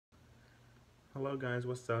Hello guys,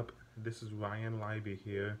 what's up? This is Ryan Libby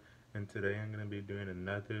here, and today I'm going to be doing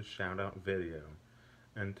another shout-out video.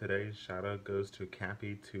 And today's shout-out goes to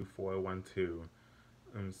Cappy2412.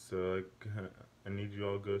 I need you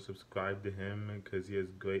all to go subscribe to him because he has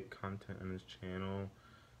great content on his channel.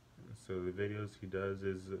 So the videos he does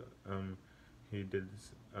is, he did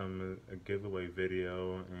a giveaway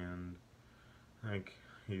video, and like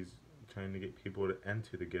he's trying to get people to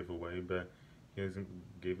enter the giveaway, but he hasn't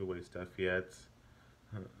gave away stuff yet.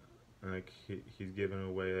 Like he's giving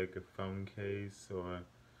away like a phone case, or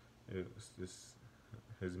it's just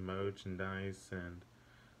his merchandise, and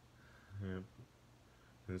yeah.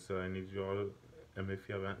 And so I need you all, if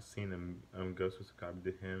you haven't seen him, go subscribe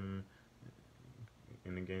to him.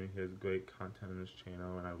 And again, he has great content on his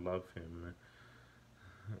channel, and I love him.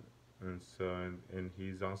 And so, and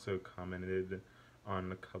he's also commented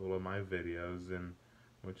on a couple of my videos, and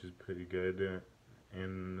which is pretty good,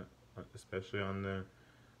 and especially on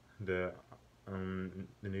the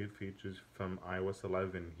the new features from iOS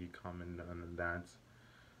 11. He commented on that,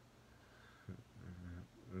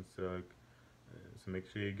 and so make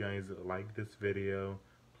sure you guys like this video.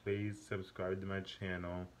 Please subscribe to my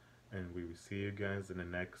channel, and we will see you guys in the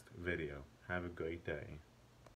next video. Have a great day.